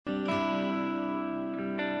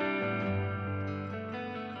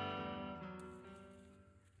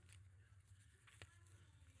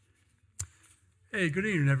Hey, good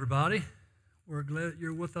evening, everybody. We're glad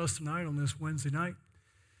you're with us tonight on this Wednesday night.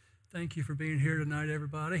 Thank you for being here tonight,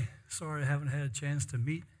 everybody. Sorry I haven't had a chance to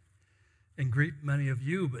meet and greet many of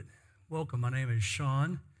you, but welcome. My name is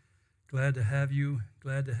Shaun. Glad to have you.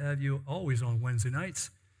 Glad to have you always on Wednesday nights.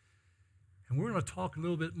 And we're going to talk a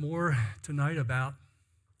little bit more tonight about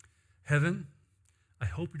heaven. I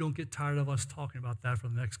hope you don't get tired of us talking about that for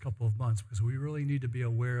the next couple of months, because we really need to be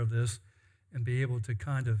aware of this and be able to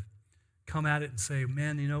kind of come at it and say,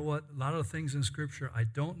 man, you know what? A lot of the things in Scripture I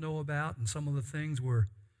don't know about, and some of the things we're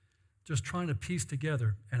just trying to piece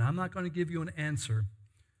together. And I'm not going to give you an answer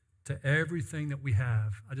to everything that we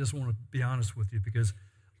have. I just want to be honest with you, because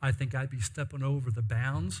I think I'd be stepping over the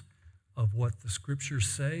bounds of what the Scriptures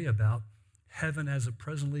say about heaven as it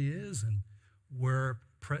presently is and where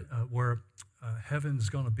heaven's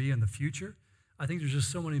going to be in the future. I think there's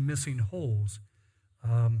just so many missing holes.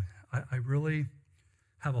 I really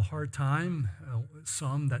have a hard time,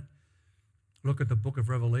 some that look at the book of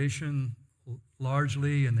Revelation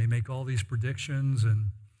largely and they make all these predictions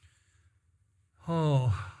and,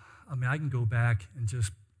 I can go back and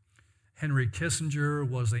just, Henry Kissinger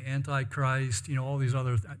was the Antichrist, all these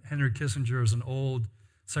other, Henry Kissinger is an old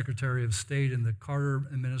Secretary of State in the Carter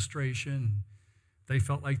administration. They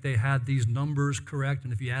felt like they had these numbers correct,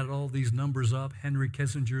 and if you added all these numbers up, Henry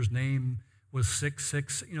Kissinger's name was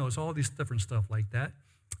 666, it's all these different stuff like that.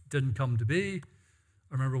 Didn't come to be.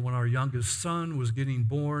 I remember when our youngest son was getting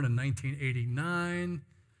born in 1989,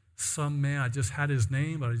 some man, I just had his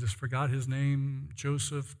name, but I just forgot his name,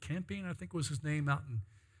 Joseph Camping, I think was his name, out in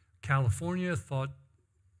California, thought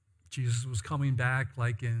Jesus was coming back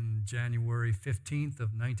like in January 15th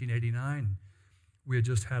of 1989. We had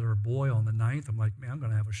just had our boy on the 9th. I'm like, man, I'm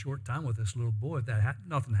going to have a short time with this little boy.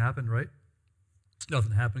 Nothing happened, right?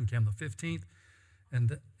 Nothing happened, came the 15th.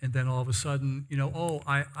 And then all of a sudden,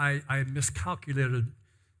 I miscalculated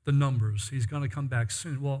the numbers. He's going to come back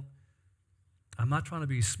soon. Well, I'm not trying to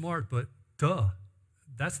be smart, but duh.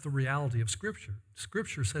 That's the reality of Scripture.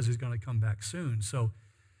 Scripture says he's going to come back soon. So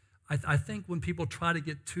I think when people try to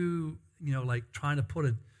get too, like trying to put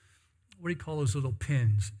what do you call those little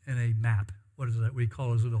pins in a map? What is that? What do you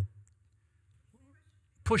call those little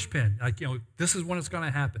push pin? Like, this is when it's going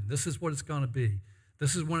to happen. This is what it's going to be.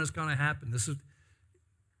 This is when it's going to happen.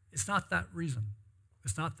 It's not that reason.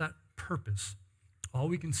 It's not that purpose. All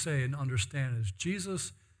we can say and understand is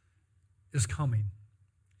Jesus is coming,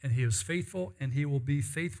 and he is faithful, and he will be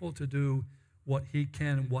faithful to do what he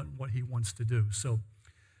can and what he wants to do. So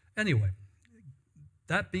anyway,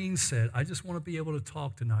 that being said, I just want to be able to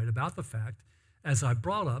talk tonight about the fact, as I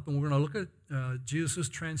brought up, and we're going to look at Jesus'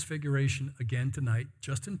 transfiguration again tonight,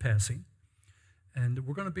 just in passing. And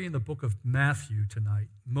we're going to be in the book of Matthew tonight,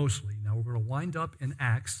 mostly. Now, we're going to wind up in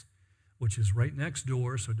Acts, which is right next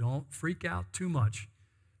door, so don't freak out too much.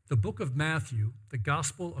 The book of Matthew, the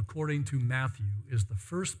Gospel according to Matthew, is the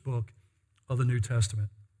first book of the New Testament.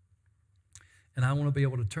 And I want to be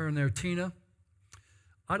able to turn there. Tina,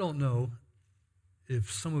 I don't know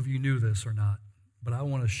if some of you knew this or not, but I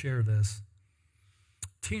want to share this.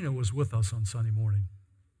 Tina was with us on Sunday morning.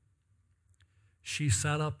 She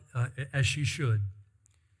sat up, as she should,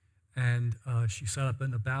 and she sat up in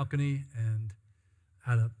the balcony and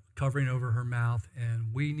had a covering over her mouth,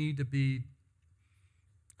 and we need to be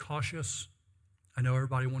cautious. I know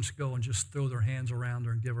everybody wants to go and just throw their hands around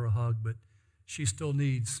her and give her a hug, but she still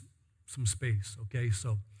needs some space, okay?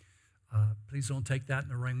 So please don't take that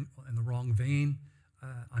in the wrong vein.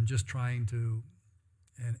 I'm just trying to,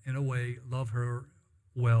 in a way, love her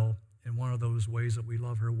well. And one of those ways that we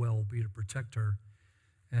love her well will be to protect her.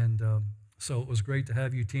 And so it was great to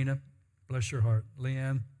have you, Tina. Bless your heart.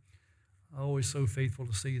 Leanne, always so faithful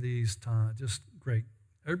to see these times. Just great.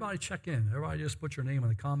 Everybody check in. Everybody just put your name in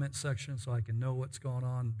the comment section so I can know what's going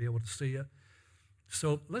on and be able to see you.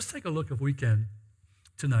 So let's take a look, if we can,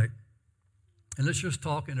 tonight. And let's just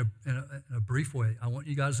talk in a brief way. I want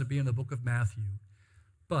you guys to be in the book of Matthew.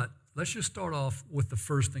 But let's just start off with the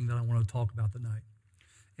first thing that I want to talk about tonight.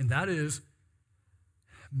 And that is,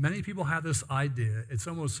 many people have this idea, it's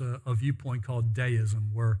almost a viewpoint called deism,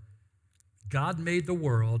 where God made the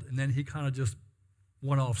world and then he kind of just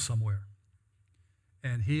went off somewhere.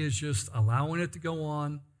 And he is just allowing it to go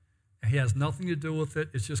on, and he has nothing to do with it.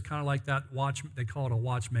 It's just kind of like that watch, they call it a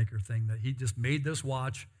watchmaker thing, that he just made this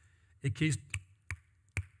watch, it keeps,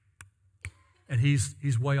 and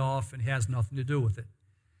he's way off and he has nothing to do with it.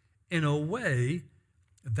 In a way,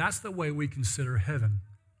 that's the way we consider heaven.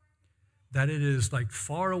 That it is like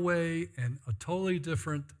far away and a totally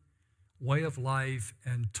different way of life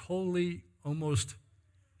and totally almost,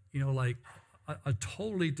 like a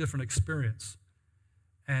totally different experience.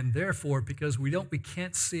 And therefore, because we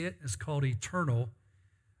can't see it, it's called eternal.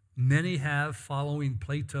 Many have, following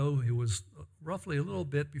Plato, who was roughly a little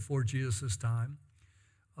bit before Jesus' time,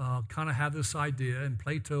 kind of have this idea, and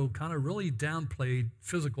Plato kind of really downplayed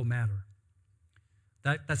physical matter.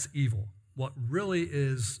 That's evil. What really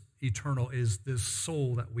is eternal is this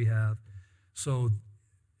soul that we have. So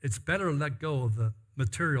it's better to let go of the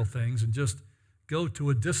material things and just go to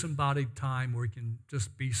a disembodied time where we can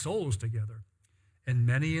just be souls together. And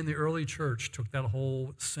many in the early church took that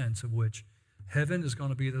whole sense of which heaven is going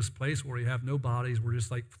to be this place where we have no bodies. We're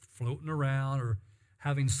just like floating around or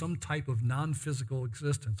having some type of non-physical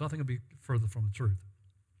existence. Nothing will be further from the truth.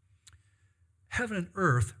 Heaven and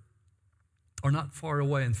earth are not far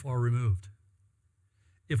away and far removed.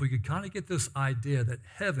 If we could kind of get this idea that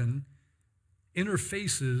heaven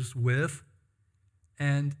interfaces with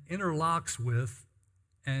and interlocks with,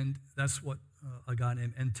 and that's what a guy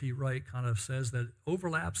named N.T. Wright kind of says, that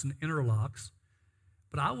overlaps and interlocks.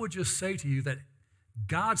 But I would just say to you that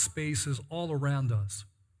God's space is all around us.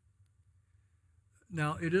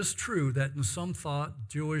 Now, it is true that in some thought,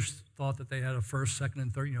 Jewish thought that they had a first, second,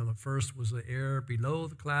 and third. The first was the air below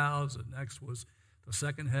the clouds. The next was the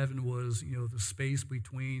second heaven was, the space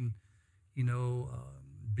between,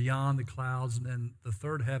 beyond the clouds. And then the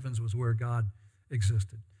third heavens was where God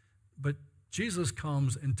existed. But Jesus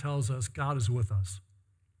comes and tells us God is with us.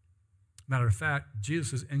 Matter of fact,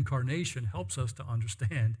 Jesus' incarnation helps us to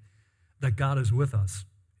understand that God is with us.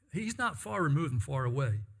 He's not far removed and far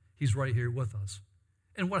away. He's right here with us.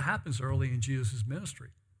 And what happens early in Jesus' ministry?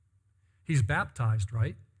 He's baptized,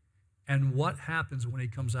 right? And what happens when he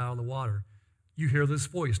comes out of the water? You hear this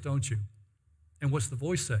voice, don't you? And what's the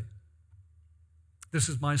voice say? This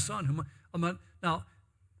is my son. Whom I'm not. Now,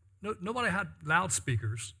 nobody had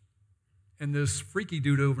loudspeakers, and this freaky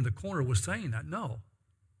dude over in the corner was saying that. No.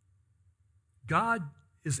 God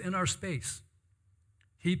is in our space.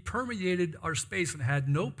 He permeated our space and had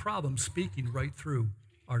no problem speaking right through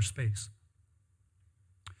our space.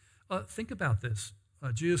 Think about this.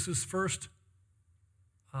 Jesus' first,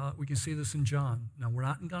 we can see this in John. Now, we're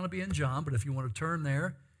not going to be in John, but if you want to turn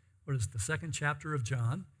there, what is the second chapter of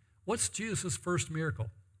John? What's Jesus' first miracle?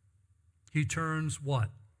 He turns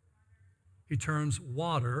what? He turns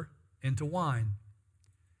water into wine.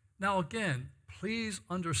 Now, again, please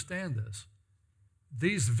understand this.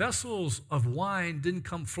 These vessels of wine didn't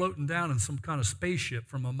come floating down in some kind of spaceship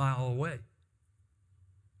from a mile away.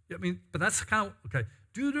 But that's kind of, okay,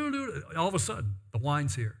 all of a sudden, the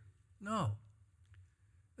wine's here. No.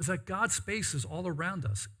 It's that God's space is all around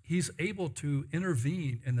us. He's able to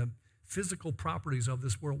intervene in the physical properties of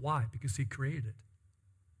this world. Why? Because he created it.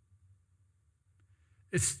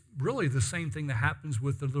 It's really the same thing that happens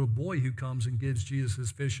with the little boy who comes and gives Jesus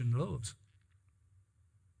his fish and loaves.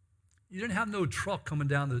 You didn't have no truck coming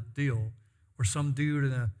down the deal or some dude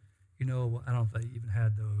in a, I don't know if they even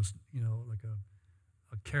had those, like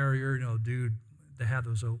a carrier, dude. They have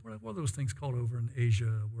those, what are those things called over in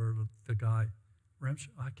Asia where the guy,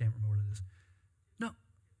 I can't remember what it is. No.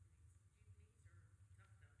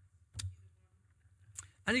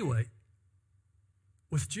 Anyway,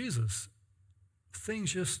 with Jesus,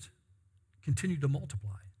 things just continued to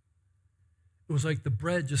multiply. It was like the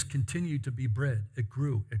bread just continued to be bread. It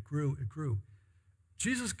grew, it grew, it grew.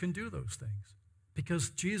 Jesus can do those things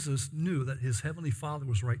because Jesus knew that his heavenly Father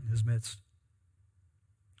was right in his midst.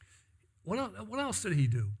 What else did he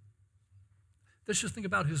do? Let's just think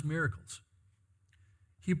about his miracles.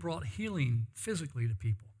 He brought healing physically to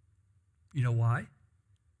people. You know why?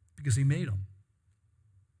 Because he made them.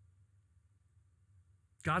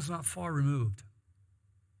 God's not far removed.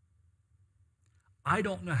 I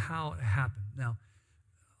don't know how it happened. Now,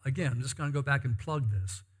 again, I'm just going to go back and plug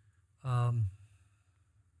this. I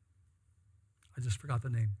just forgot the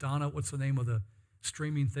name. Donna, what's the name of the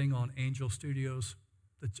streaming thing on Angel Studios?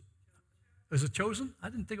 Is it Chosen? I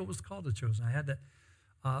didn't think it was called The Chosen. I had that.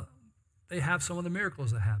 They have some of the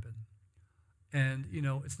miracles that happen. And,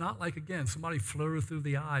 it's not like, again, somebody flew through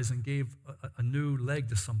the eyes and gave a new leg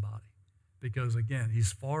to somebody. Because, again,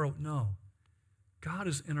 he's far away. No. God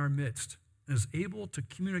is in our midst and is able to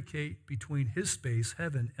communicate between his space,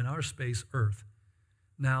 heaven, and our space, earth.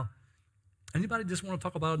 Now, anybody just want to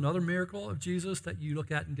talk about another miracle of Jesus that you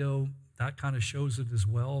look at and go, that kind of shows it as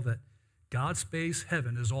well, that God's space,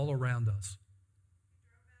 heaven, is all around us.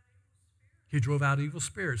 He drove out evil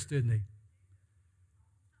spirits, didn't he?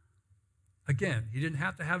 Again, he didn't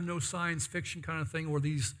have to have no science fiction kind of thing or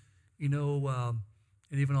these, and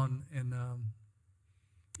even on,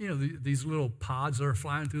 these little pods that are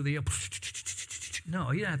flying through the air. No,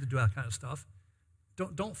 he didn't have to do that kind of stuff.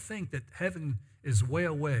 Don't think that heaven is way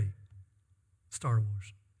away. Star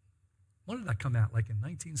Wars. When did that come out? Like in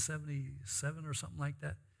 1977 or something like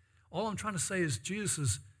that? All I'm trying to say is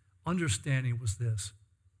Jesus' understanding was this: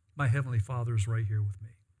 my Heavenly Father is right here with me.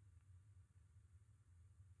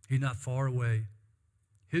 He's not far away.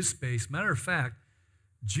 His space. Matter of fact,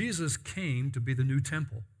 Jesus came to be the new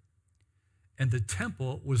temple. And the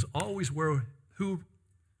temple was always where who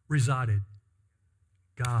resided?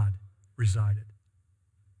 God resided.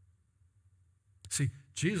 See,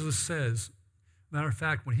 Jesus says, matter of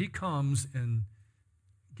fact, when he comes and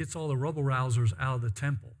gets all the rabble-rousers out of the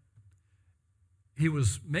temple, he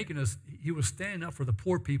was standing up for the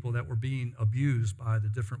poor people that were being abused by the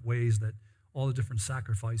different ways that all the different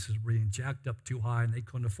sacrifices were being jacked up too high and they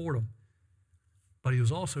couldn't afford them. But he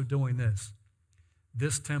was also doing this.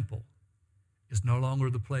 This temple is no longer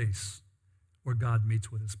the place where God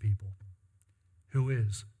meets with his people. Who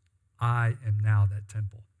is? I am now that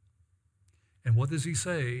temple. And what does he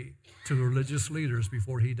say to the religious leaders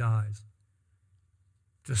before he dies?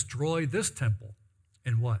 Destroy this temple,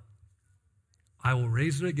 and what? I will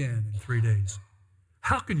raise it again in 3 days.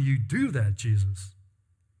 How can you do that, Jesus?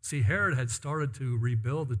 See, Herod had started to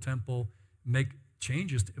rebuild the temple, make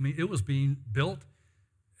changes. It was being built,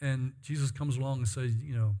 and Jesus comes along and says,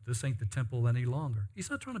 this ain't the temple any longer. He's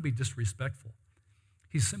not trying to be disrespectful.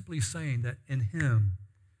 He's simply saying that in him,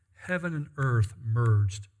 heaven and earth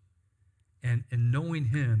merged. And in knowing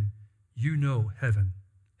him, you know heaven.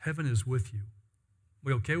 Heaven is with you.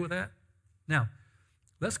 We okay with that? Now,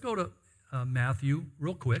 let's go to Matthew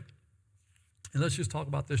real quick. And let's just talk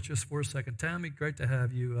about this just for a second. Tammy, great to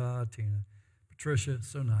have you. Tina, Patricia,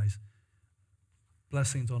 so nice.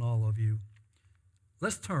 Blessings on all of you.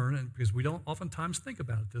 Let's turn, and because we don't oftentimes think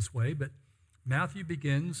about it this way, but Matthew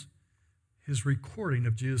begins his recording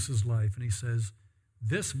of Jesus' life, and he says,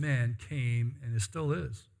 this man came, and it still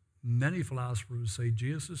is. Many philosophers say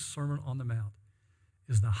Jesus' Sermon on the Mount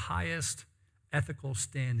is the highest ethical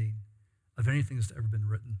standing of anything that's ever been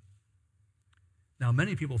written. Now,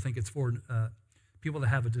 many people think it's for people that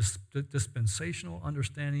have a dispensational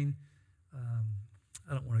understanding.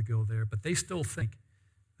 I don't want to go there, but they still think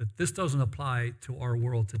that this doesn't apply to our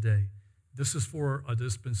world today. This is for a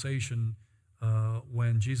dispensation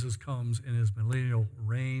when Jesus comes in his millennial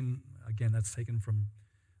reign. Again, that's taken from,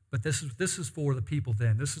 but this is for the people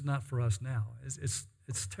then. This is not for us now.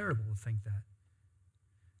 It's terrible to think that.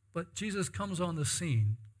 But Jesus comes on the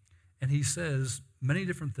scene, and he says many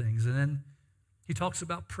different things, and then he talks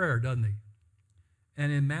about prayer, doesn't he?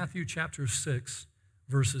 And in Matthew chapter 6,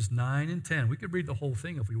 verses 9 and 10, we could read the whole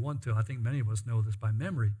thing if we want to. I think many of us know this by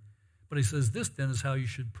memory. But he says, this then is how you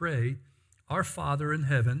should pray. Our Father in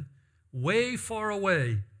heaven, way far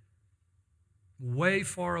away. Way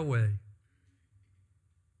far away.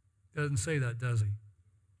 Doesn't say that, does he?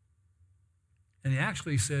 And he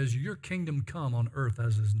actually says, your kingdom come on earth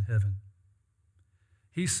as is in heaven.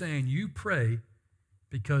 He's saying you pray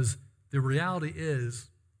because the reality is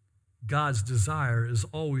God's desire is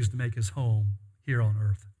always to make his home here on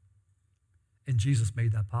earth. And Jesus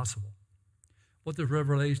made that possible. What does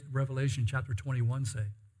Revelation chapter 21 say?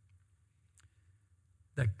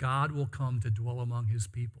 That God will come to dwell among his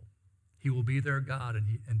people. He will be their God,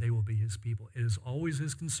 and they will be his people. It is always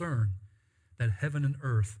his concern that heaven and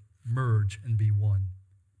earth merge and be one.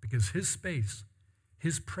 Because his space,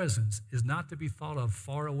 his presence, is not to be thought of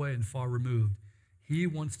far away and far removed. He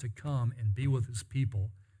wants to come and be with his people.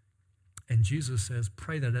 And Jesus says,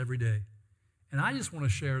 pray that every day. And I just want to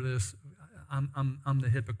share this. I'm the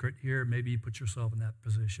hypocrite here. Maybe you put yourself in that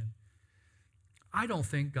position. I don't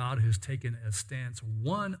think God has taken a stance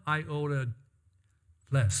one iota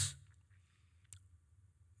less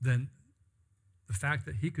than the fact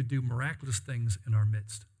that he could do miraculous things in our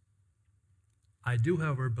midst. I do,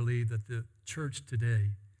 however, believe that the church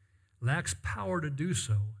today lacks power to do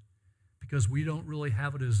so because we don't really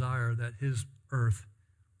have a desire that his earth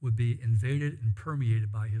would be invaded and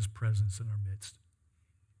permeated by his presence in our midst.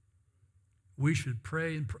 We should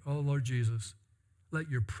pray, oh Lord Jesus, let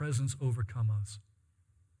your presence overcome us.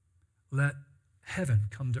 Let heaven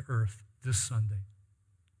come to earth this Sunday,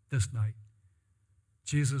 this night.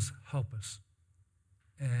 Jesus, help us.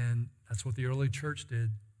 And that's what the early church did.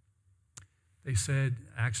 They said,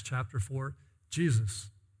 Acts chapter 4, Jesus,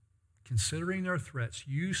 considering their threats,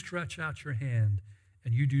 you stretch out your hand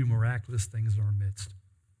and you do miraculous things in our midst.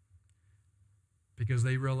 Because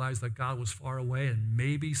they realized that God was far away and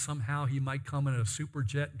maybe somehow he might come in a super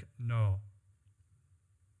jet. No.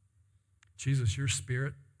 Jesus, your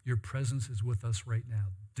spirit, your presence is with us right now.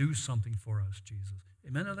 Do something for us, Jesus.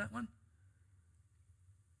 Amen to that one?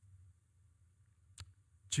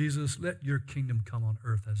 Jesus, let your kingdom come on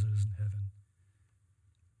earth as it is in heaven.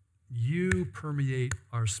 you permeate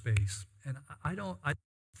our space. And I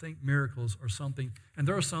think miracles are something, and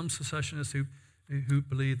there are some secessionists who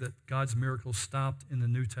believe that God's miracles stopped in the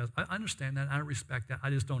New Testament. I understand that. I respect that. I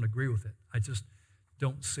just don't agree with it. I just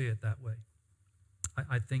don't see it that way.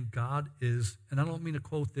 I think God is, and I don't mean to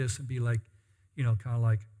quote this and be like, kind of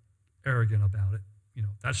like arrogant about it.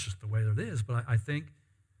 That's just the way it is. But I think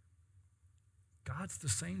God's the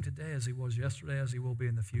same today as he was yesterday, as he will be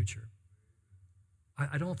in the future.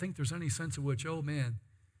 I don't think there's any sense in which, oh man,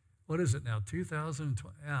 what is it now,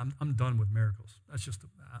 2020? Yeah, I'm done with miracles.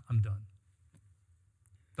 I'm done.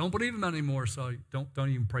 Don't believe him anymore, so don't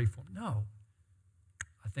even pray for him. No.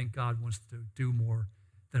 I think God wants to do more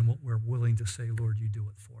than what we're willing to say, Lord, you do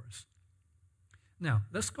it for us. Now,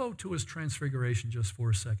 let's go to his transfiguration just for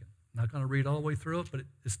a second. I'm not going to read all the way through it, but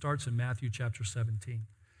it starts in Matthew chapter 17.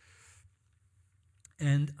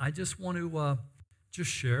 And I just want to just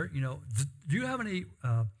share, do you have any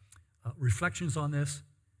reflections on this?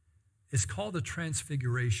 It's called the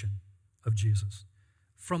transfiguration of Jesus.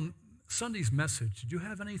 From Sunday's message, did you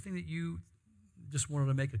have anything that you just wanted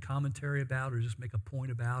to make a commentary about or just make a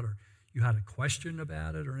point about, or you had a question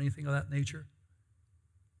about it or anything of that nature?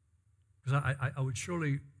 Because I would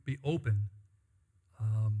surely be open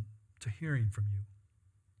to hearing from you.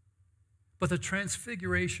 But the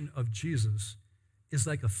transfiguration of Jesus is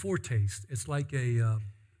like a foretaste. It's like a,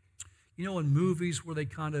 in movies where they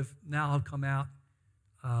kind of now have come out,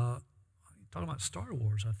 talking about Star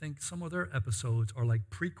Wars, I think some of their episodes are like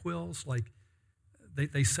prequels, like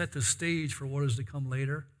they set the stage for what is to come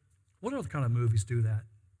later. What other kind of movies do that?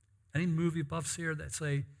 Any movie buffs here that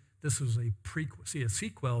say this is a prequel? See, a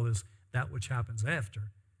sequel is that which happens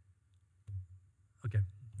after. Okay,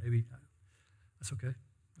 maybe that's okay,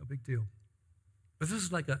 no big deal. But this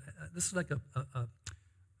is like a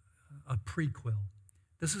prequel.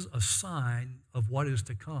 This is a sign of what is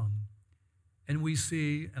to come. And we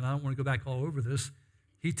see, and I don't want to go back all over this,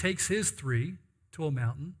 he takes his three to a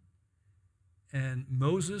mountain, and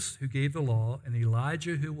Moses, who gave the law, and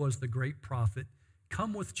Elijah, who was the great prophet,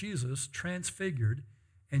 come with Jesus transfigured,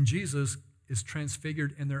 and Jesus is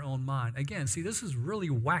transfigured in their own mind. Again, see, this is really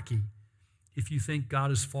wacky if you think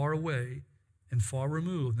God is far away and far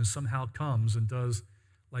removed and somehow comes and does,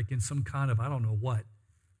 like in some kind of, I don't know what,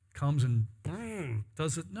 comes and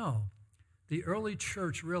does it. No. The early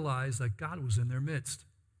church realized that God was in their midst.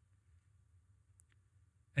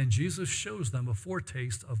 And Jesus shows them a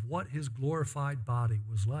foretaste of what his glorified body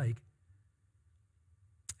was like.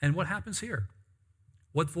 And what happens here?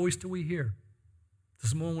 What voice do we hear? Does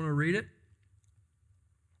someone want to read it?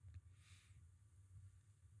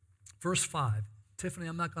 Verse 5. Tiffany,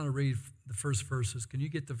 I'm not going to read the first verses. Can you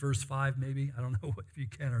get to verse 5 maybe? I don't know if you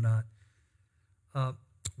can or not.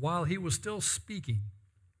 While he was still speaking,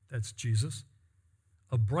 that's Jesus,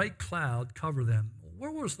 a bright cloud covered them.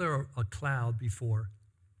 Where was there a cloud before?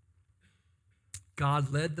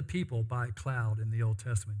 God led the people by a cloud in the Old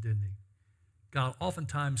Testament, didn't he? God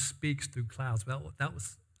oftentimes speaks through clouds. That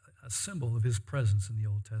was a symbol of his presence in the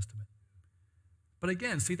Old Testament. But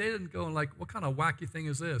again, see, they didn't go and like, what kind of wacky thing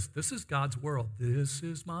is this? This is God's world. This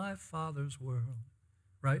is my Father's world,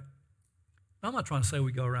 right? Now, I'm not trying to say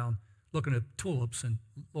we go around looking at tulips and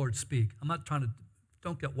Lord speak. I'm not trying to,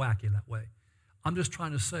 don't get wacky that way. I'm just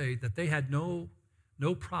trying to say that they had no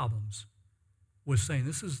problems with saying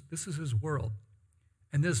this is his world.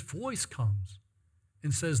 And this voice comes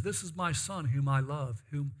and says, this is my son whom I love,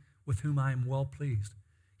 with whom I am well pleased.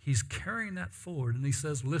 He's carrying that forward and he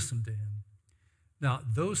says, listen to him. Now,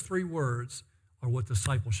 those three words are what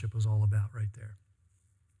discipleship is all about right there.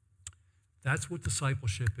 That's what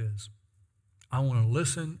discipleship is. I want to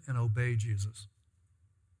listen and obey Jesus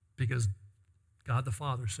because God the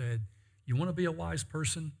Father said, you want to be a wise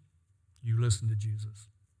person? You listen to Jesus.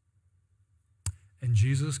 And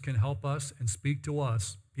Jesus can help us and speak to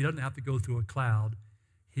us. He doesn't have to go through a cloud.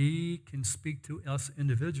 He can speak to us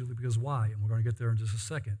individually because why? And we're going to get there in just a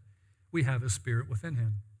second. We have his spirit within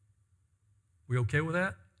him. We okay with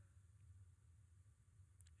that?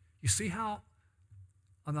 You see how,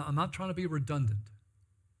 I'm not trying to be redundant,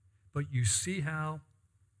 but you see how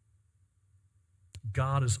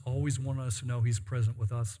God is always wanting us to know he's present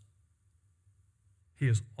with us. He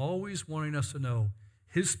is always wanting us to know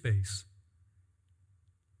his space.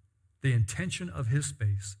 The intention of his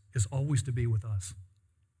space is always to be with us.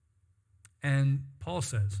 And Paul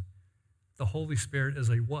says, the Holy Spirit is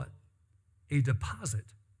a what? A deposit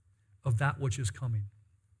of that which is coming.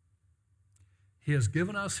 He has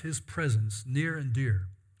given us his presence near and dear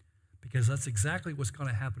because that's exactly what's going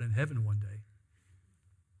to happen in heaven one day.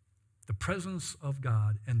 The presence of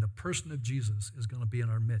God and the person of Jesus is going to be in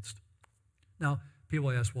our midst. Now, People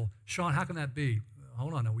ask, well, Shaun, how can that be?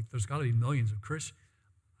 Hold on, there's got to be millions of Christians.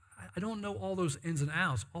 I don't know all those ins and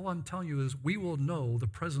outs. All I'm telling you is we will know the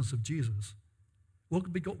presence of Jesus. We'll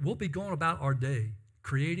be going about our day,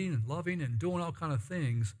 creating and loving and doing all kind of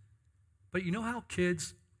things. But you know how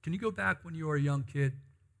kids, can you go back when you were a young kid?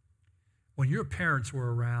 When your parents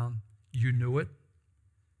were around, you knew it,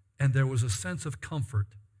 and there was a sense of comfort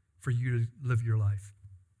for you to live your life.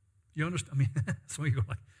 You understand? I mean, some of you go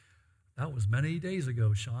like, that was many days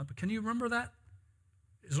ago, Shaun. But can you remember that?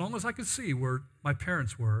 As long as I could see where my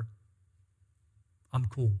parents were, I'm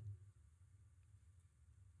cool.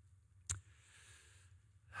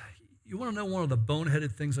 You want to know one of the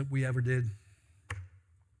boneheaded things that we ever did?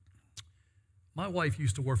 My wife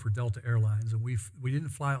used to work for Delta Airlines, and we didn't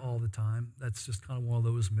fly all the time. That's just kind of one of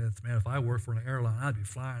those myths. Man, if I worked for an airline, I'd be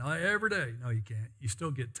flying every day. No, you can't. You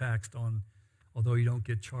still get taxed on, although you don't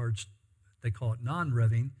get charged, they call it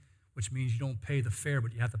non-revving, which means you don't pay the fare,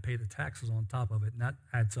 but you have to pay the taxes on top of it, and that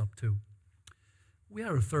adds up too. We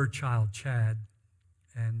had our third child, Chad,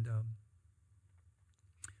 and I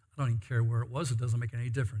don't even care where it was. It doesn't make any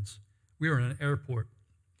difference. We were in an airport,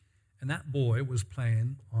 and that boy was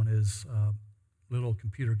playing on his little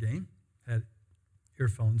computer game, had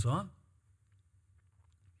earphones on,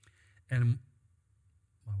 and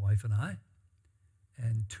my wife and I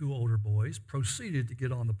and two older boys proceeded to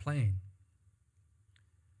get on the plane.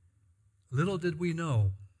 Little did we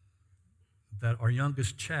know that our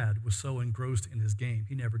youngest Chad was so engrossed in his game,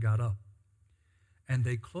 he never got up. And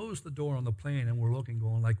they closed the door on the plane, and we're looking,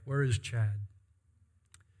 going like, where is Chad?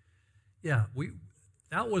 Yeah,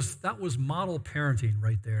 that was model parenting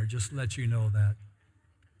right there, just to let you know that.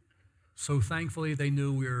 So thankfully, they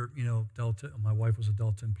knew we were, Delta. My wife was a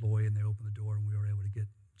Delta employee, and they opened the door, and we were able to get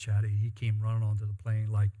Chad. He came running onto the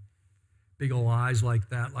plane like big old eyes like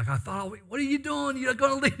that. Like I thought, what are you doing? You're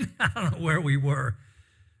going to leave? I don't know where we were.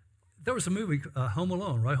 There was a movie, Home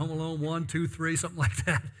Alone, right? Home Alone 1, 2, 3, something like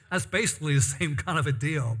that. That's basically the same kind of a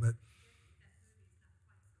deal, but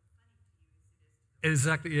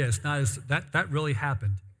exactly, yeah, it's not as, that really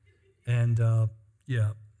happened. And yeah.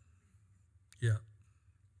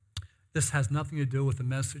 This has nothing to do with the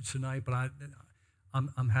message tonight, but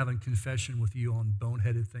I'm having confession with you on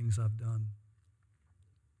boneheaded things I've done.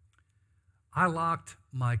 I locked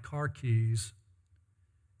my car keys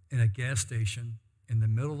in a gas station in the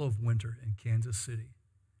middle of winter in Kansas City.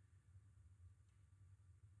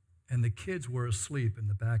 And the kids were asleep in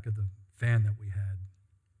the back of the van that we had.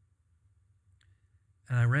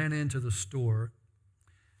 And I ran into the store.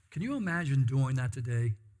 Can you imagine doing that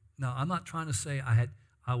today? Now, I'm not trying to say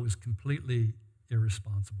I was completely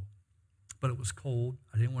irresponsible, but it was cold.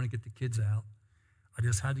 I didn't want to get the kids out. I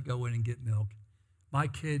just had to go in and get milk. My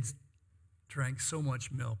kids drank so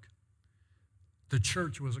much milk. The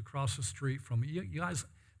church was across the street from me. You guys,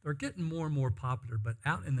 they're getting more and more popular, but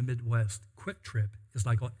out in the Midwest, Quick Trip is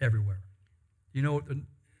like everywhere. You know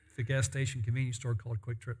the gas station convenience store called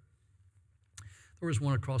Quick Trip? There was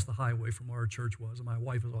one across the highway from where our church was, and my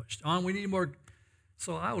wife was like, Shaun, we need more.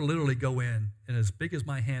 So I would literally go in, and as big as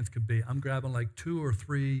my hands could be, I'm grabbing like 2 or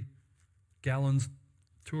 3 gallons,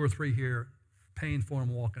 2 or 3 here, paying for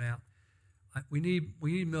them, walking out. We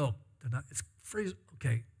need milk. It's free.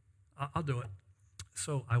 Okay, I'll do it.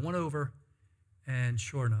 So I went over, and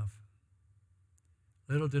sure enough,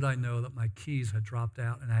 little did I know that my keys had dropped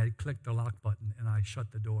out, and I had clicked the lock button, and I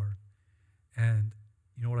shut the door. And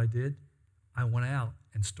you know what I did? I went out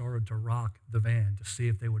and started to rock the van to see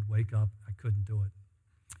if they would wake up. I couldn't do it.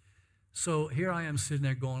 So here I am sitting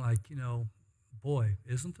there going like, boy,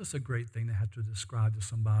 isn't this a great thing to have to describe to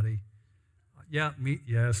somebody? Yeah, me,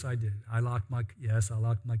 yes, I did. I locked my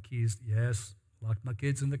keys. Yes, locked my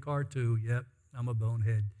kids in the car too. Yep, I'm a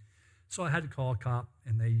bonehead. So I had to call a cop,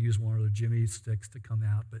 and they used one of their Jimmy sticks to come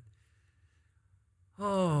out. But,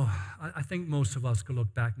 I think most of us could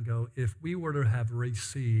look back and go, if we were to have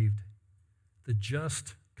received the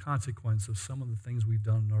just consequence of some of the things we've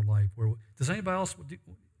done in our life, does anybody else,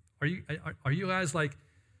 are you guys like,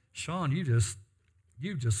 Shaun, you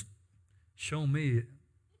just shown me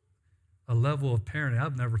a level of parenting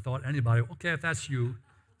I've never thought anybody, okay, if that's you,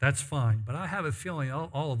 that's fine. But I have a feeling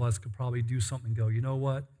all of us could probably do something and go, you know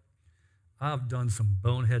what? I've done some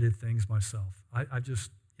boneheaded things myself. But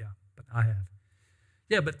I have.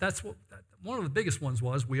 Yeah, but that's one of the biggest ones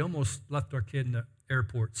was we almost left our kid in the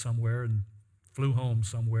airport somewhere and flew home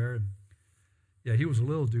somewhere. And yeah, he was a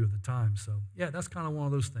little dude at the time. So yeah, that's kind of one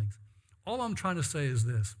of those things. All I'm trying to say is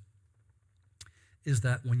this, is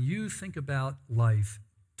that when you think about life,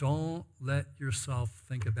 don't let yourself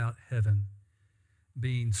think about heaven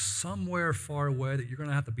being somewhere far away that you're going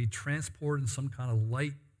to have to be transported in some kind of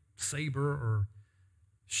light saber or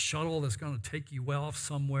shuttle that's going to take you off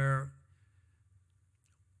somewhere.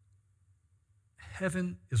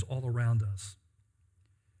 Heaven is all around us.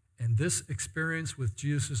 And this experience with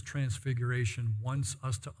Jesus' transfiguration wants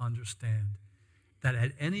us to understand that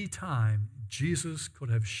at any time, Jesus could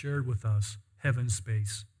have shared with us heaven's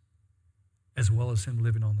space as well as him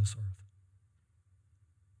living on this earth.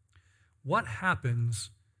 What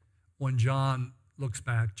happens when John looks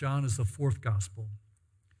back? John is the fourth gospel.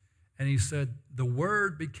 And he said, the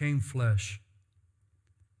Word became flesh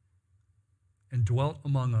and dwelt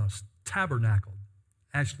among us, tabernacled,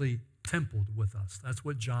 actually templed with us. That's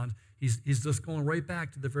what John, he's just going right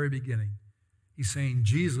back to the very beginning. He's saying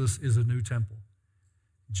Jesus is a new temple.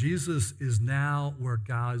 Jesus is now where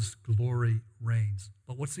God's glory reigns.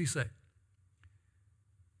 But what's he say?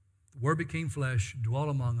 The Word became flesh, dwelt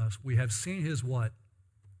among us. We have seen his what?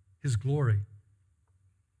 His glory.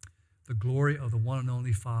 The glory of the one and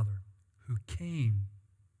only Father who came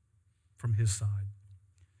from his side.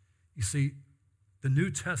 You see, the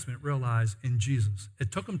New Testament realized in Jesus,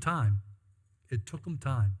 it took them time. It took them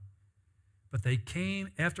time. But they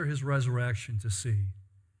came after his resurrection to see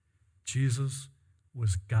Jesus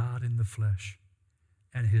was God in the flesh,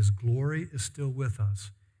 and his glory is still with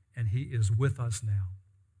us, and he is with us now.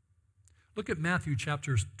 Look at Matthew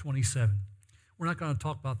chapter 27. We're not going to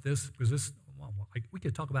talk about this because we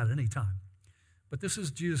could talk about it any time. But this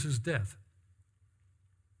is Jesus' death.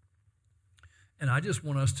 And I just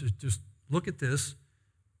want us to just look at this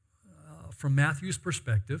from Matthew's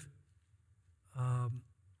perspective.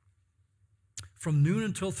 From noon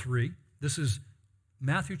until 3, this is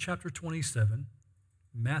Matthew chapter 27,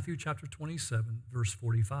 verse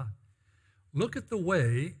 45. Look at the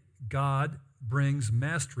way God brings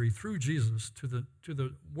mastery through Jesus to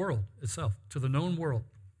the world itself, to the known world,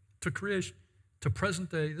 to creation, to present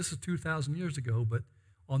day. This is 2,000 years ago, but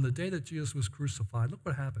on the day that Jesus was crucified, look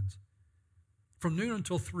what happens. From noon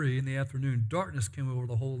until 3 in the afternoon, darkness came over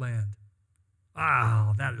the whole land.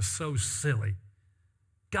 Ah, that is so silly.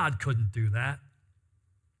 God couldn't do that.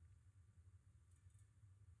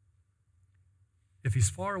 If he's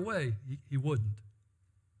far away, he wouldn't.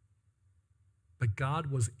 But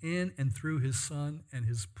God was in and through his Son, and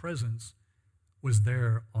his presence was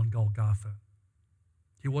there on Golgotha.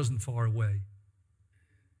 He wasn't far away.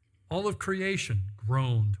 All of creation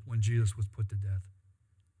groaned when Jesus was put to death.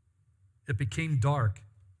 It became dark.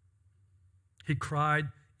 He cried,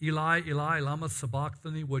 Eli, Eli, lama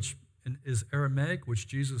sabachthani, which is Aramaic, which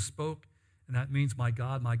Jesus spoke, and that means, my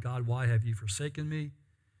God, why have you forsaken me?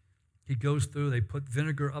 He goes through, they put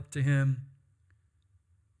vinegar up to him.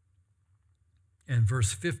 And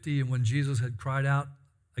verse 50, and when Jesus had cried out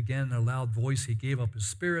again in a loud voice, he gave up his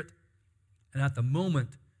spirit. And at the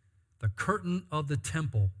moment, the curtain of the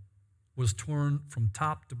temple was torn from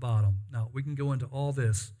top to bottom. Now, we can go into all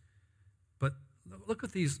this, but look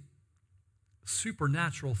at these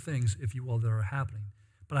supernatural things, if you will, that are happening.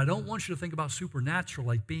 But I don't want you to think about supernatural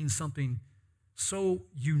like being something so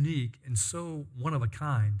unique and so one of a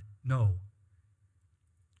kind. No.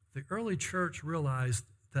 The early church realized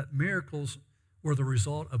that miracles were the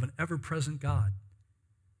result of an ever-present God,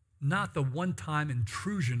 not the one-time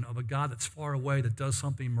intrusion of a God that's far away that does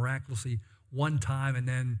something miraculously one time and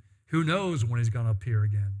then who knows when he's going to appear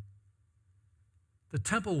again. The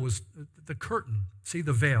temple was the curtain. See,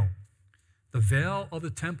 the veil. The veil of the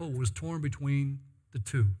temple was torn between the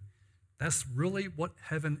two. That's really what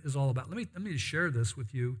heaven is all about. Let me share this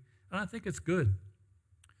with you, and I think it's good.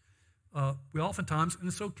 We oftentimes, and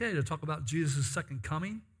it's okay to talk about Jesus' second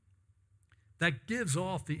coming, that gives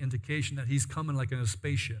off the indication that he's coming like in a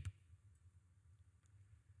spaceship.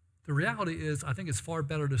 The reality is, I think it's far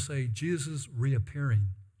better to say Jesus reappearing,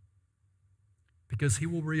 because he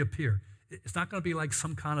will reappear. It's not going to be like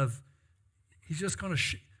some kind of, he's just going to,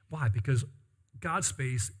 why? Because God's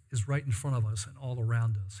space is right in front of us and all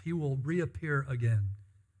around us. He will reappear again.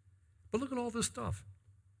 But look at all this stuff.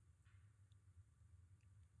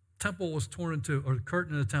 Temple was torn into, or the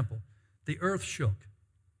curtain in the temple. The earth shook.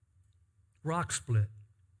 Rock split.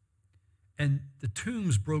 And the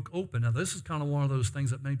tombs broke open. Now, this is kind of one of those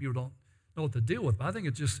things that many people don't know what to deal with, but I think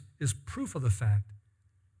it just is proof of the fact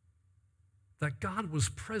that God was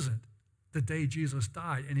present the day Jesus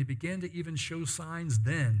died, and he began to even show signs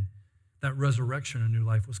then that resurrection and new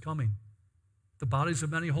life was coming. The bodies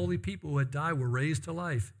of many holy people who had died were raised to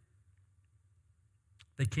life.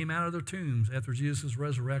 They came out of their tombs after Jesus'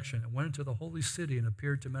 resurrection and went into the holy city and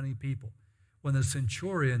appeared to many people. When the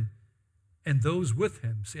centurion and those with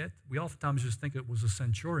him, see, we oftentimes just think it was a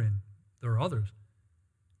centurion. There are others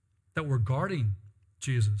that were guarding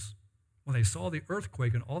Jesus. When they saw the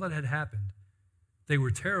earthquake and all that had happened, they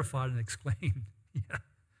were terrified and exclaimed, yeah,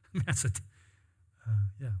 That's it.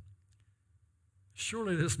 Yeah.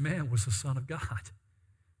 Surely this man was the Son of God.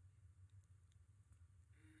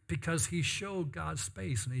 Because he showed God's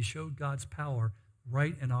space and he showed God's power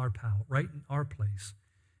right in our power, right in our place.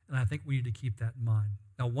 And I think we need to keep that in mind.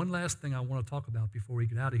 Now, one last thing I want to talk about before we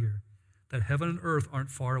get out of here, that heaven and earth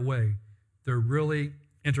aren't far away. They're really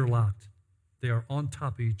interlocked. They are on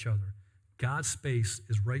top of each other. God's space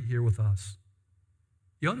is right here with us.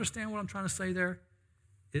 You understand what I'm trying to say there?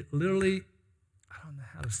 It literally, I don't know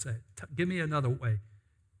how to say it. Give me another way.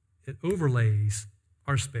 It overlays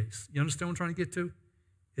our space. You understand what I'm trying to get to?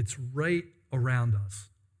 It's right around us.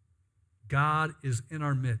 God is in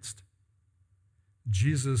our midst.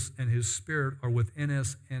 Jesus and his Spirit are within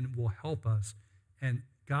us and will help us. And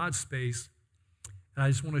God's space, and I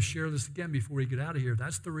just want to share this again before we get out of here.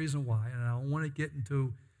 That's the reason why, and I don't want to get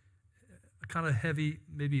into a kind of heavy,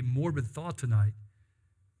 maybe morbid thought tonight,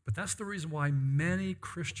 but that's the reason why many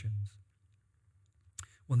Christians,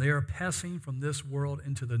 when they are passing from this world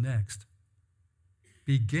into the next,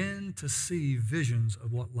 begin to see visions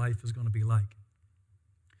of what life is going to be like.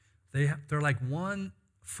 They're like 1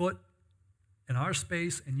 foot in our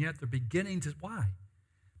space, and yet they're beginning to, why?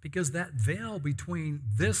 Because that veil between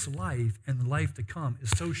this life and the life to come is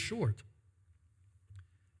so short.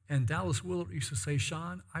 And Dallas Willard used to say,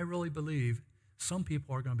 Shaun, I really believe some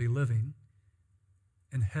people are going to be living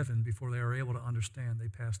in heaven before they are able to understand they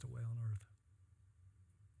passed away on earth.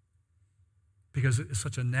 Because it's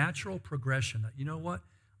such a natural progression that, you know what?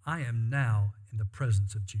 I am now in the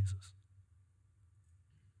presence of Jesus.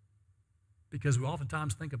 Because we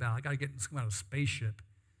oftentimes think about, I got to get in some kind of spaceship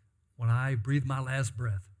when I breathe my last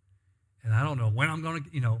breath. And I don't know when I'm going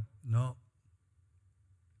to, no.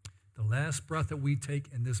 The last breath that we take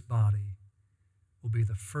in this body will be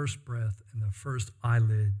the first breath and the first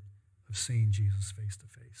eyelid of seeing Jesus face to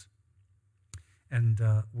face. And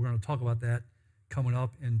we're going to talk about that coming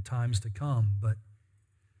up in times to come. But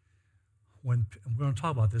when we're going to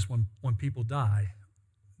talk about this, when people die,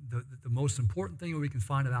 the most important thing that we can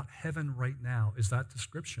find about heaven right now is that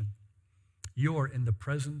description. You are in the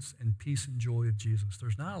presence and peace and joy of Jesus.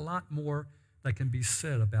 There's not a lot more that can be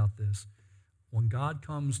said about this. When God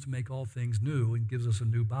comes to make all things new and gives us a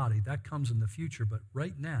new body, that comes in the future. But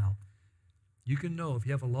right now, you can know if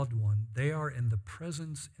you have a loved one, they are in the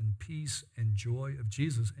presence and peace and joy of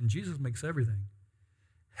Jesus. And Jesus makes everything.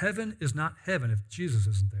 Heaven is not heaven if Jesus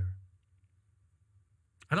isn't there.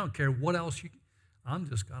 I don't care what else I'm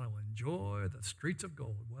just going to enjoy the streets of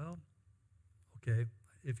gold. Well, okay,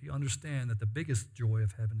 if you understand that the biggest joy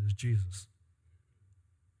of heaven is Jesus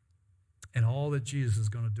and all that Jesus is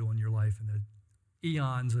going to do in your life in the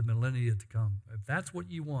eons and millennia to come. If that's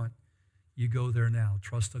what you want, you go there now.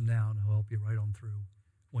 Trust him now, and he'll help you right on through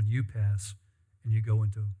when you pass and you go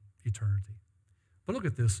into eternity. But look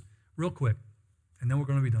at this real quick, and then we're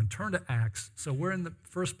going to be done. Turn to Acts. So we're in the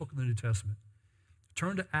first book of the New Testament.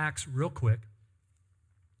 Turn to Acts real quick.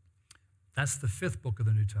 That's the 5th book of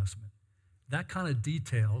the New Testament. That kind of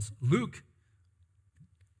details. Luke,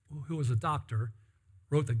 who was a doctor,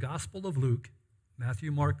 wrote the Gospel of Luke.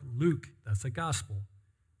 Matthew, Mark, Luke, that's the Gospel,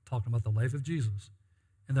 talking about the life of Jesus.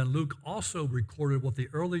 And then Luke also recorded what the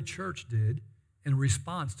early church did in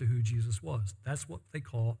response to who Jesus was. That's what they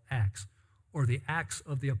call Acts, or the Acts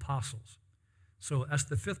of the Apostles. So that's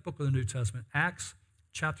the 5th book of the New Testament, Acts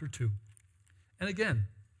chapter 2. And again,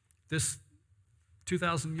 this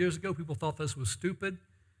 2,000 years ago, people thought this was stupid,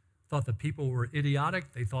 thought that people were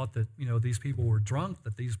idiotic. They thought that, these people were drunk,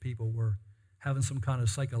 that these people were having some kind of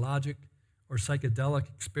psychologic or psychedelic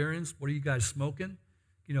experience. What are you guys smoking?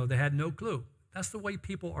 They had no clue. That's the way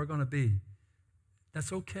people are going to be.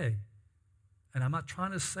 That's okay. And I'm not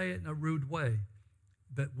trying to say it in a rude way,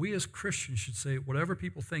 but we as Christians should say, whatever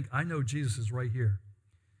people think, I know Jesus is right here.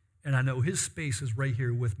 And I know his space is right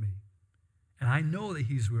here with me. And I know that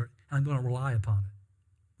he's here, and I'm going to rely upon it.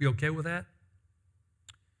 You okay with that?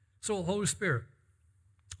 So the Holy Spirit,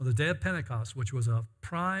 on the day of Pentecost, which was a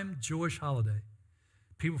prime Jewish holiday,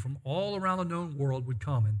 people from all around the known world would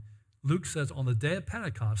come. And Luke says on the day of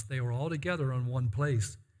Pentecost, they were all together in one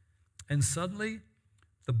place. And suddenly,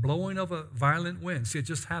 the blowing of a violent wind. See, it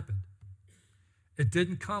just happened. It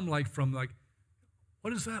didn't come from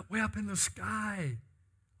what is that way up in the sky?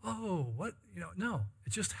 Oh, what? No,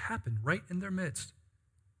 it just happened right in their midst.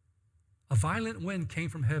 A violent wind came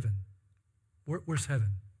from heaven. Where's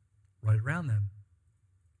heaven? Right around them.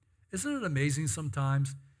 Isn't it amazing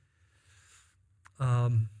sometimes?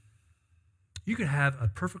 You could have a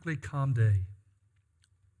perfectly calm day.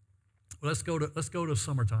 Well, let's go to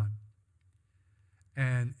summertime.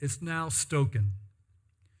 And it's now stoking.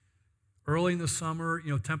 Early in the summer,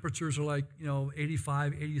 temperatures are like,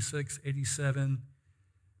 85, 86, 87.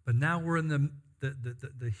 But now we're in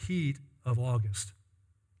the heat of August.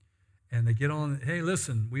 And they get on, hey,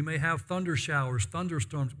 listen, we may have thunder showers,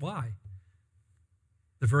 thunderstorms. Why?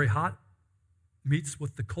 The very hot meets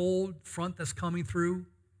with the cold front that's coming through.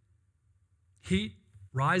 Heat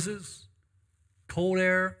rises, cold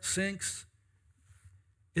air sinks.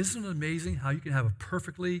 Isn't it amazing how you can have a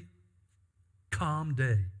perfectly calm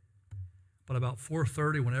day? But about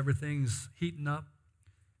 4:30, when everything's heating up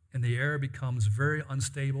and the air becomes very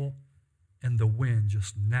unstable and the wind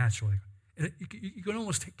just naturally, and you can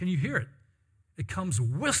almost, can you hear it? It comes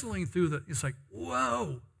whistling through it's like,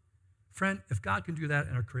 whoa. Friend, if God can do that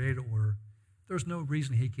in our created order, there's no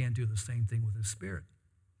reason he can't do the same thing with his Spirit.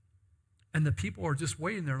 And the people are just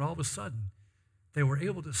waiting there, and all of a sudden, they were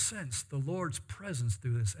able to sense the Lord's presence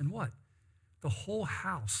through this. And what? The whole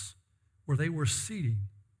house where they were seating,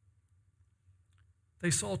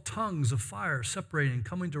 they saw tongues of fire separating,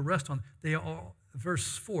 coming to rest on. They all,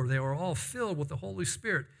 verse 4, they were all filled with the Holy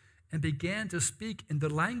Spirit and began to speak in the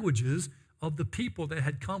languages of the people that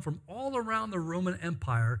had come from all around the Roman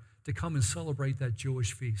Empire to come and celebrate that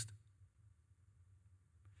Jewish feast.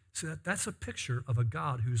 See, that's a picture of a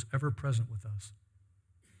God who's ever present with us.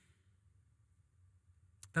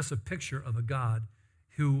 That's a picture of a God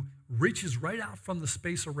who reaches right out from the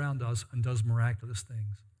space around us and does miraculous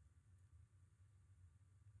things.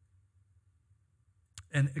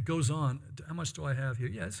 And it goes on. How much do I have here?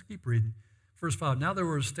 Yeah, let's keep reading. Verse 5, now there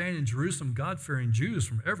were standing in Jerusalem God-fearing Jews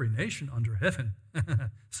from every nation under heaven.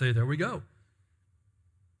 Say, there we go.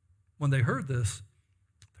 When they heard this,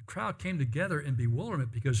 the crowd came together in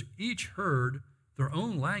bewilderment because each heard their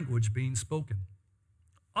own language being spoken.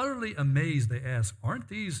 Utterly amazed, they asked, aren't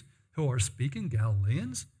these who are speaking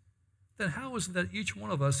Galileans? Then how is it that each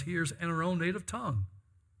one of us hears in our own native tongue?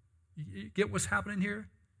 You get what's happening here?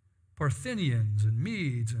 Parthians and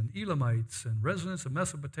Medes and Elamites and residents of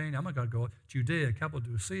Mesopotamia, I'm not going to go, Judea,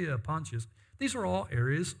 Cappadocia, Pontus. These are all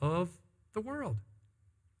areas of the world.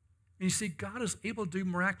 And you see, God is able to do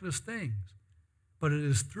miraculous things, but it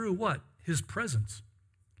is through what? His presence.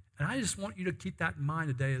 And I just want you to keep that in mind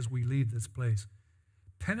today as we leave this place.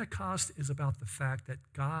 Pentecost is about the fact that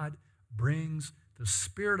God brings the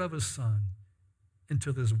Spirit of his Son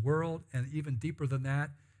into this world, and even deeper than that,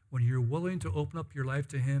 when you're willing to open up your life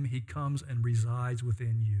to him, he comes and resides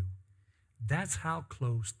within you. That's how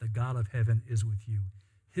close the God of heaven is with you.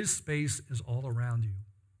 His space is all around you.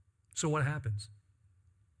 So what happens?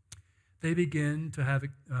 They begin to have,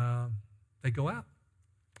 they go out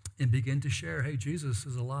and begin to share, hey, Jesus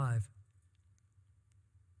is alive.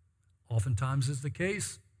 Oftentimes is the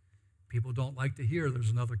case. People don't like to hear there's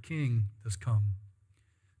another king that's come.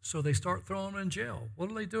 So they start throwing him in jail. What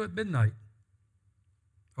do they do at midnight?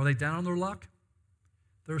 Are they down on their luck?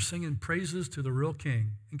 They're singing praises to the real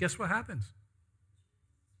king. And guess what happens?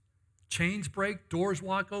 Chains break, doors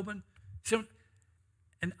walk open. See,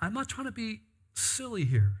 and I'm not trying to be silly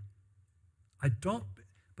here.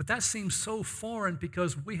 But that seems so foreign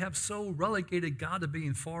because we have so relegated God to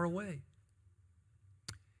being far away.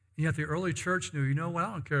 And yet the early church knew, you know what,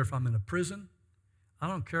 I don't care if I'm in a prison. I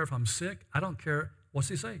don't care if I'm sick. I don't care. What's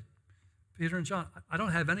he say? Peter and John, I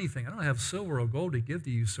don't have anything. I don't have silver or gold to give to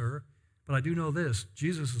you, sir. But I do know this.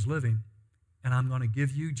 Jesus is living, and I'm going to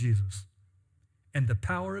give you Jesus. And the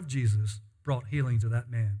power of Jesus brought healing to that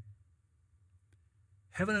man.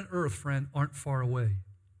 Heaven and earth, friend, aren't far away.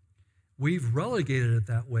 We've relegated it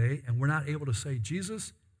that way, and we're not able to say,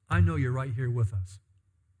 Jesus, I know you're right here with us.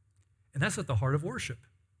 And that's at the heart of worship.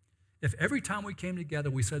 If every time we came together,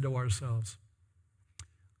 we said to ourselves,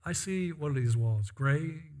 I see, what are these walls?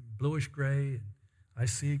 Gray, bluish gray. And I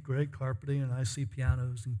see gray carpeting, and I see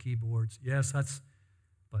pianos and keyboards. Yes,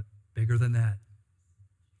 but bigger than that.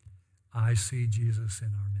 I see Jesus in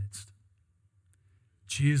our midst.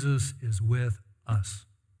 Jesus is with us.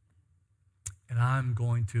 And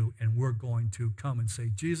we're going to come and say,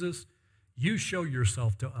 Jesus, you show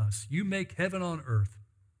yourself to us. You make heaven on earth.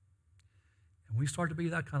 And we start to be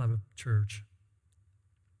that kind of a church.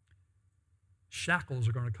 Shackles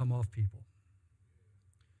are going to come off people.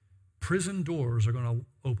 Prison doors are going to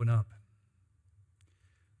open up.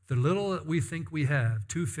 The little that we think we have,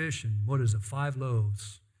 2 fish and 5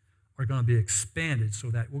 loaves, are going to be expanded so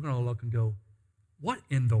that we're going to look and go, what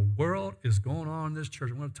in the world is going on in this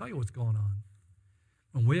church? I'm going to tell you what's going on.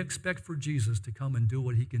 When we expect for Jesus to come and do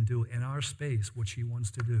what he can do in our space, which he wants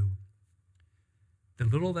to do, the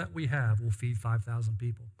little that we have will feed 5,000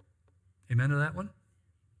 people. Amen to that one?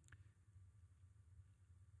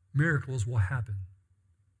 Miracles will happen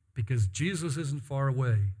because Jesus isn't far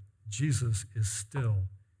away. Jesus is still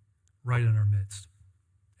right in our midst.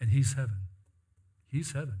 And he's heaven.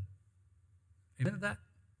 He's heaven. Amen to that?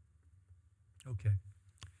 Okay.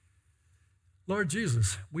 Lord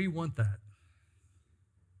Jesus, we want that.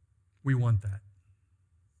 We want that.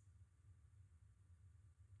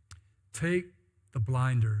 Take the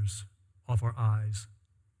blinders off our eyes.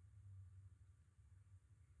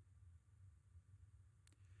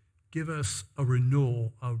 Give us a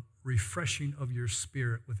renewal, a refreshing of your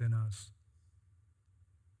spirit within us.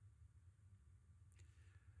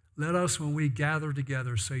 Let us, when we gather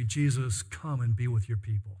together, say, Jesus, come and be with your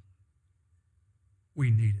people.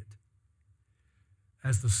 We need it.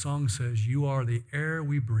 As the song says, you are the air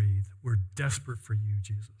we breathe. We're desperate for you,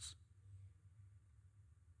 Jesus.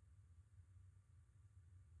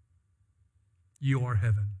 You are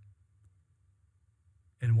heaven.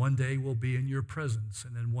 And one day we'll be in your presence.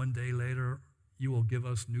 And then one day later, you will give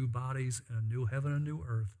us new bodies and a new heaven and a new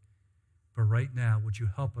earth. But right now, would you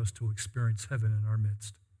help us to experience heaven in our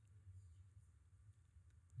midst?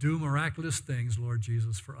 Do miraculous things, Lord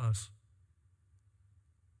Jesus, for us.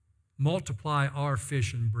 Multiply our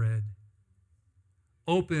fish and bread.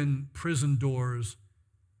 Open prison doors.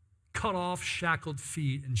 Cut off shackled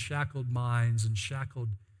feet and shackled minds and shackled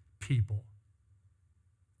people.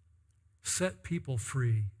 Set people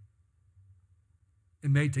free.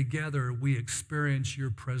 And may together we experience your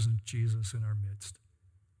presence, Jesus, in our midst.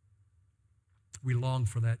 We long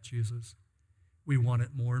for that, Jesus. We want it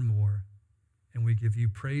more and more. And we give you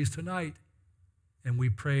praise tonight. And we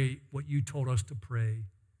pray what you told us to pray.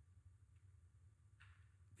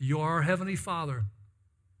 You are our Heavenly Father.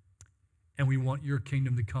 And we want your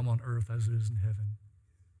kingdom to come on earth as it is in heaven.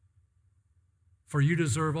 For you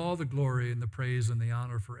deserve all the glory and the praise and the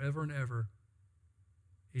honor forever and ever.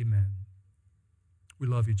 Amen. We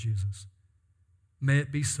love you, Jesus. May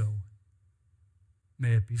it be so.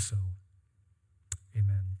 May it be so.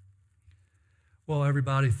 Amen. Well,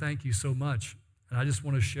 everybody, thank you so much. And I just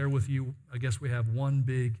want to share with you, I guess we have one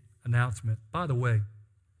big announcement. By the way,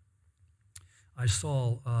 I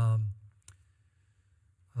saw,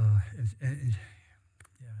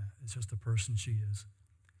 it's just the person she is.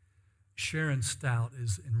 Sharon Stout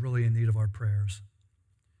is really in need of our prayers.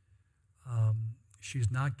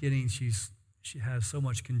 She's not getting, she has so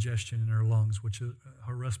much congestion in her lungs, which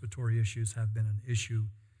her respiratory issues have been an issue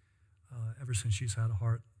ever since she's had a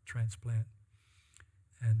heart transplant.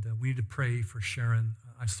 And we need to pray for Sharon.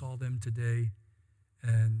 I saw them today,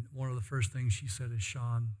 and one of the first things she said is,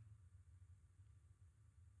 Shaun,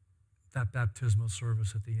 that baptismal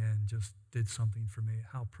service at the end just did something for me,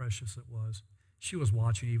 how precious it was. She was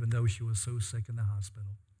watching even though she was so sick in the hospital.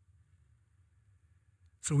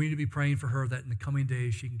 So we need to be praying for her that in the coming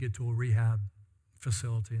days she can get to a rehab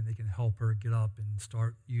facility and they can help her get up and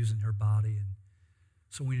start using her body. And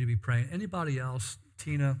so we need to be praying. Anybody else?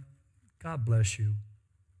 Tina, God bless you.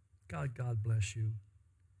 God bless you.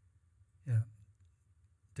 Yeah.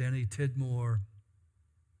 Danny Tidmore,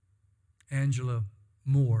 Angela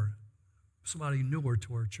Moore, somebody newer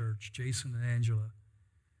to our church, Jason and Angela,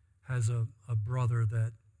 has a brother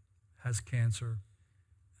that has cancer,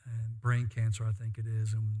 and brain cancer, I think it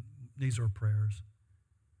is, and needs our prayers.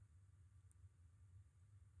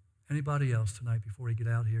 Anybody else tonight before we get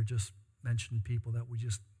out here? Just mention people that we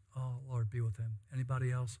just, oh, Lord, be with them. Anybody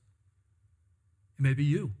else? It may be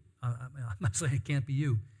you. I'm not saying it can't be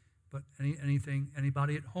you, but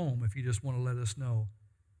anybody at home, if you just want to let us know.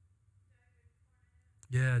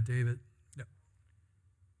 Yeah, David. Yeah.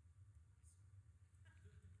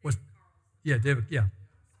 Yeah, David, yeah.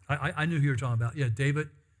 I knew who you were talking about. Yeah, David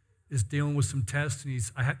is dealing with some tests, and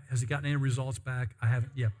has he gotten any results back? I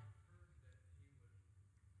haven't yet.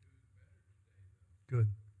 Good.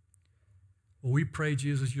 Well, we pray,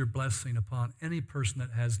 Jesus, your blessing upon any person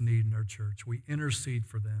that has need in our church. We intercede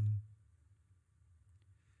for them.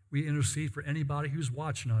 We intercede for anybody who's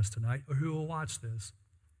watching us tonight or who will watch this.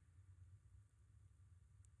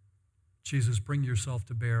 Jesus, bring yourself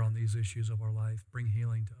to bear on these issues of our life. Bring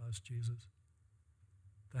healing to us, Jesus.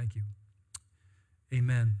 Thank you.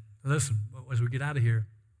 Amen. Listen, as we get out of here,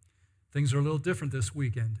 things are a little different this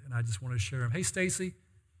weekend, and I just want to share them. Hey, Stacy,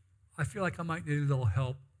 I feel like I might need a little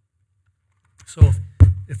help. So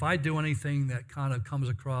if I do anything that kind of comes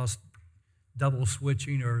across double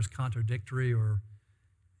switching or is contradictory, or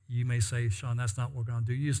you may say, Shaun, that's not what we're going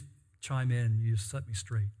to do, you just chime in and you just set me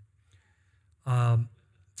straight.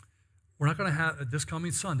 We're not going to have, this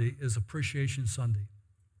coming Sunday is Appreciation Sunday.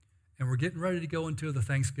 And we're getting ready to go into the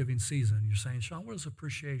Thanksgiving season. You're saying, Shaun, what is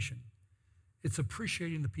appreciation? It's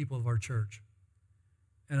appreciating the people of our church.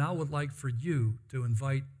 And I would like for you to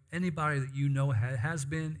invite anybody that you know has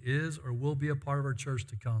been, is, or will be a part of our church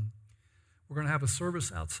to come. we're going to have a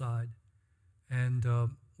service outside, and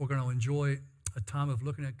we're going to enjoy a time of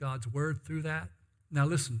looking at God's Word through that. Now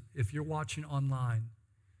listen, if you're watching online,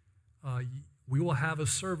 we will have a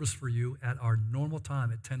service for you at our normal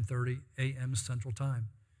time at 10:30 a.m. Central Time.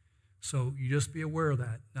 So you just be aware of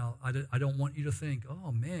that. Now, I don't want you to think,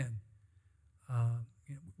 oh, man,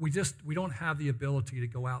 we don't have the ability to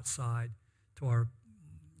go outside to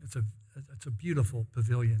it's a beautiful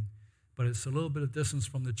pavilion, but it's a little bit of distance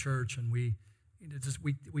from the church, and we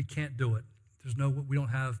can't do it. We don't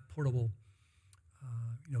have portable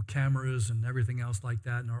cameras and everything else like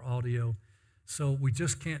that in our audio. So we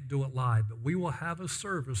just can't do it live. But we will have a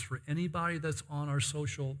service for anybody that's on our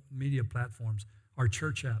social media platforms, our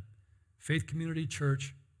church app, Faith Community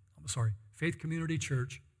Church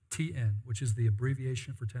TN, which is the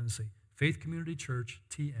abbreviation for Tennessee. Faith Community Church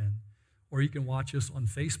TN. Or you can watch us on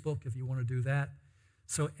Facebook if you want to do that.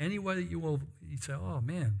 So any way that you say, oh,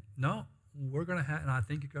 man, no, we're going to have, and I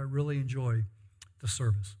think you're going to really enjoy the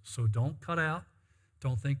service. So don't cut out.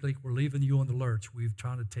 Don't think like we're leaving you on the lurch. We're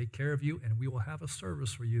trying to take care of you, and we will have a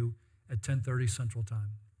service for you at 10:30 Central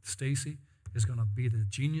Time. Stacy is going to be the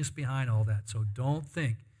genius behind all that. So don't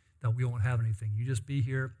think that we won't have anything. You just be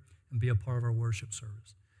here and be a part of our worship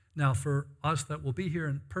service. Now, for us that will be here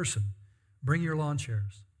in person, bring your lawn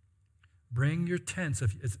chairs. Bring your tents.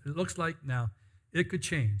 It looks like now it could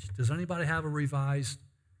change. Does anybody have a revised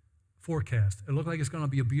forecast? It looks like it's going to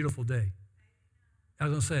be a beautiful day. I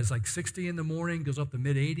was going to say, it's like 60 in the morning, goes up to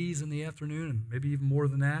mid-80s in the afternoon, and maybe even more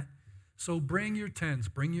than that. So bring your tents,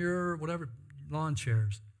 bring your whatever, lawn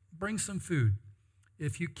chairs. Bring some food.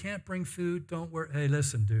 If you can't bring food, don't worry. Hey,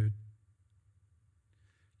 listen, dude.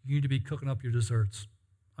 You need to be cooking up your desserts.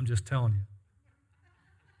 I'm just telling you.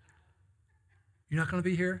 You're not going to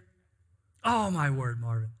be here? Oh, my word,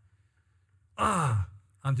 Marvin.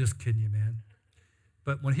 I'm just kidding you, man.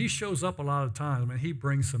 But when he shows up a lot of times, he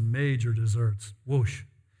brings some major desserts. Whoosh.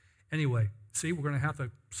 Anyway, see, we're going to have to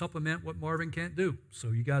supplement what Marvin can't do. So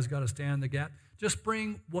you guys got to stand in the gap. Just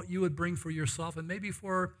bring what you would bring for yourself and maybe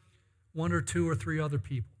for 1 or 2 or 3 other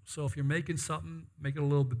people. So if you're making something, make it a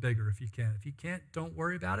little bit bigger if you can. If you can't, don't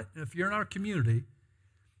worry about it. And if you're in our community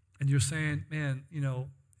and you're saying, man,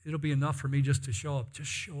 it'll be enough for me just to show up, just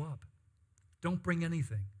show up. Don't bring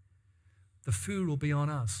anything. The food will be on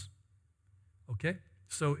us. Okay?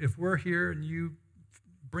 So if we're here and you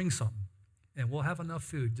bring something, and we'll have enough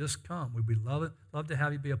food, just come. We'd love to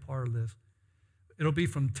have you be a part of this. It'll be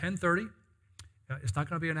from 10:30. It's not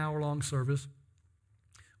going to be an hour-long service.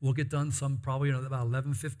 We'll get done probably about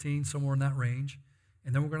 11:15, somewhere in that range.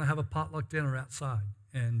 And then we're going to have a potluck dinner outside.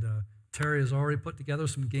 And Terry has already put together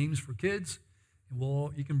some games for kids.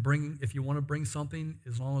 And you can bring, if you want to bring something,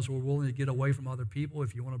 as long as we're willing to get away from other people.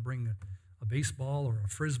 If you want to bring a baseball or a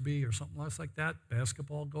frisbee or something else like that,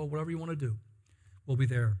 basketball, goal, whatever you want to do, we'll be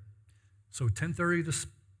there. So 10:30 this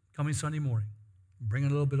coming Sunday morning, bring a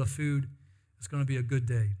little bit of food. It's going to be a good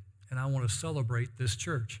day. And I want to celebrate this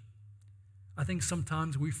church. I think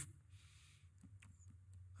sometimes I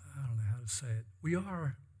don't know how to say it, we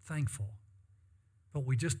are thankful, but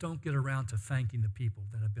we just don't get around to thanking the people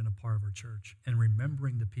that have been a part of our church and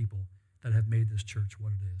remembering the people that have made this church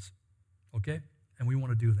what it is. Okay? And we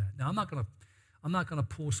want to do that. Now, I'm not going to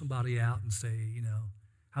pull somebody out and say,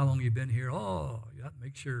 how long you been here? Oh, yeah,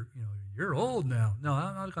 make sure, you're old now. No,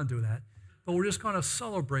 I'm not going to do that. But we're just going to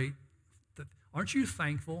celebrate that. Aren't you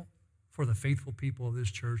thankful for the faithful people of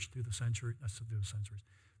this church through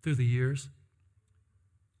the years?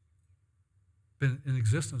 Been in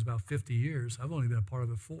existence about 50 years. I've only been a part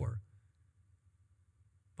of it 4.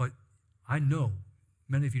 But I know,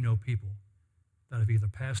 many of you know people that have either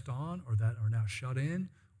passed on or that are now shut in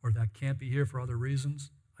or that can't be here for other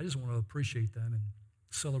reasons. I just want to appreciate them and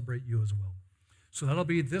celebrate you as well. So that'll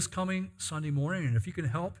be this coming Sunday morning, and if you can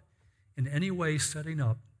help in any way setting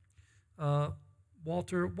up,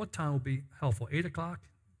 Walter, what time will be helpful? 8 o'clock?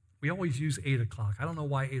 We always use 8 o'clock. I don't know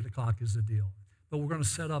why 8 o'clock is the deal, but we're going to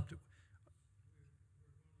set up.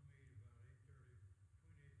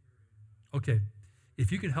 Okay.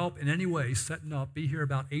 If you can help in any way setting up, be here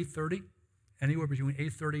about 8:30, anywhere between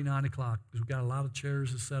 8:30 and 9 o'clock, because we've got a lot of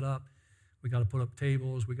chairs to set up. We got to put up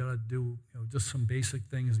tables. We got to do just some basic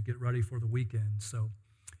things to get ready for the weekend. So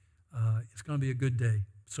it's going to be a good day.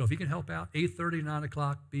 So if you can help out, 8:30, 9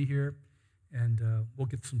 o'clock, be here, and we'll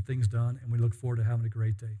get some things done, and we look forward to having a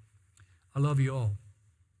great day. I love you all.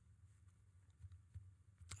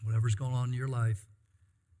 Whatever's going on in your life,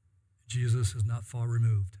 Jesus is not far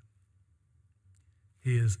removed.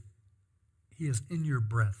 He is in your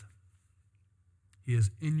breath. He is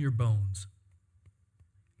in your bones.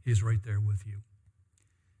 He is right there with you.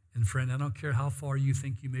 And friend, I don't care how far you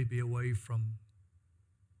think you may be away from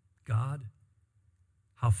God,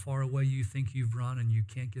 how far away you think you've run and you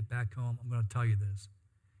can't get back home. I'm going to tell you this.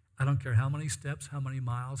 I don't care how many steps, how many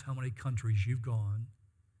miles, how many countries you've gone.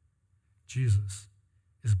 Jesus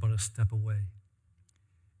is but a step away.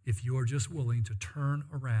 If you're just willing to turn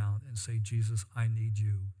around and say, Jesus, I need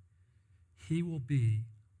you, he will be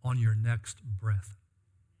on your next breath.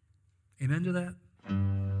 Amen to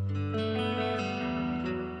that?